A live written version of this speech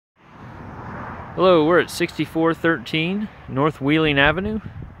Hello, we're at 6413 North Wheeling Avenue.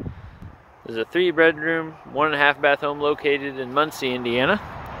 There's a 3-bedroom, 1.5 bath home located in Muncie, Indiana.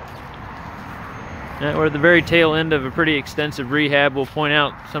 We're at the very tail end of a pretty extensive rehab. We'll point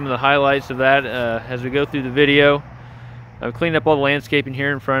out some of the highlights of that as we go through the video. I've cleaned up all the landscaping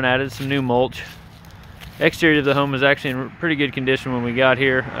here in front, added some new mulch. Exterior of the home is actually in pretty good condition when we got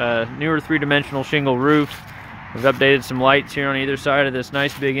here. Newer 3-dimensional shingle roof. We've updated some lights here on either side of this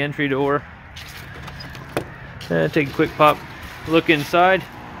nice big entry door. Take a quick pop look inside.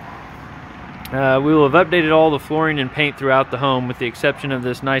 We will have updated all the flooring and paint throughout the home with the exception of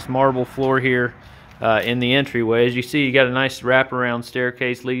this nice marble floor here in the entryway. As you see, you got a nice wraparound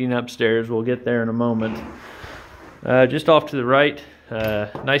staircase leading upstairs. We'll get there in a moment. Just off to the right,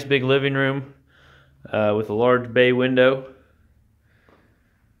 nice big living room with a large bay window.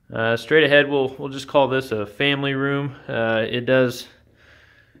 Straight ahead, we'll just call this a family room. It does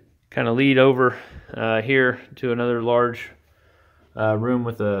kind of lead over here to another large room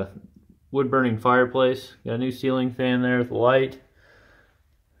with a wood-burning fireplace. Got a new ceiling fan there with a light.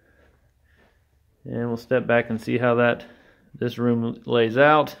 And we'll step back and see how this room lays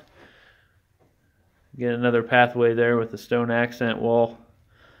out. Get another pathway there with the stone accent wall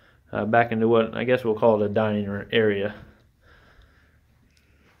back into what I guess we'll call it a dining area.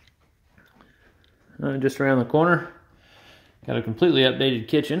 Just around the corner, got a completely updated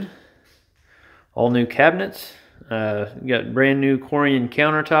kitchen. All new cabinets, got brand new Corian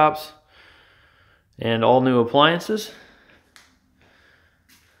countertops, and all new appliances.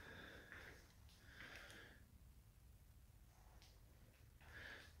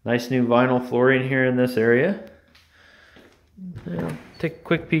 Nice new vinyl flooring here in this area. Now, take a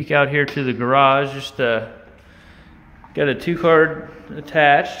quick peek out here to the garage. Just got a 2-car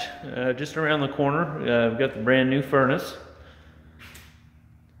attached just around the corner. We've got the brand new furnace.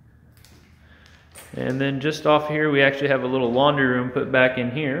 And then just off here, we actually have a little laundry room put back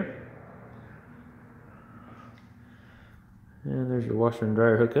in here. And there's your washer and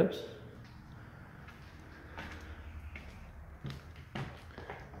dryer hookups.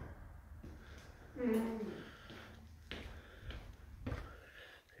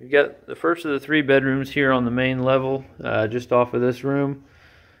 You've got the first of the 3 bedrooms here on the main level, just off of this room.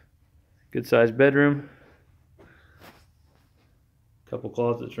 Good sized bedroom. Couple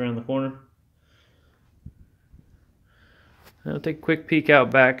closets around the corner. I'll take a quick peek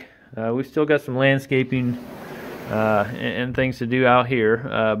out back. We've still got some landscaping and things to do out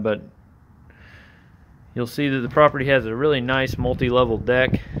here, but you'll see that the property has a really nice multi-level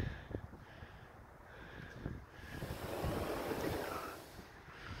deck.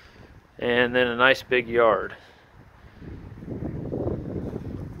 And then a nice big yard.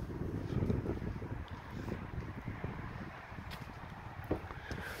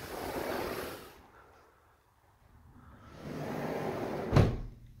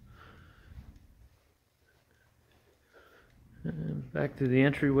 And back through the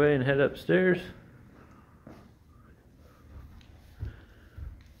entryway and head upstairs.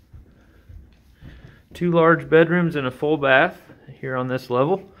 Two large bedrooms and a full bath here on this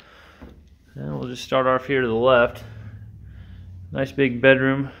level. And we'll just start off here to the left. Nice big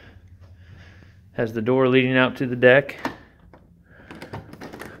bedroom. Has the door leading out to the deck.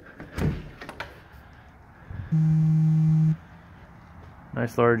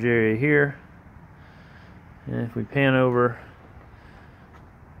 Nice large area here. And if we pan over,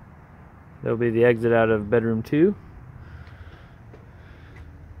 there'll be the exit out of bedroom 2.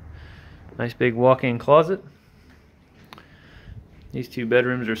 Nice big walk-in closet. These 2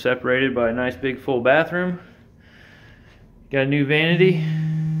 bedrooms are separated by a nice big full bathroom. Got a new vanity,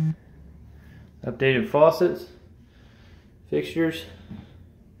 updated faucets, fixtures,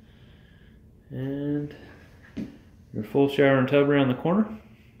 and your full shower and tub around the corner.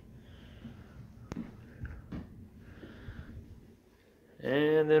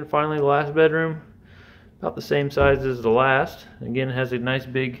 And then finally the last bedroom, about the same size as the last. Again, it has a nice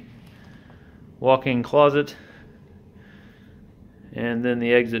big walk-in closet. And then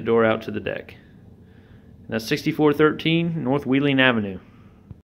the exit door out to the deck. That's 6413 North Wheeling Avenue.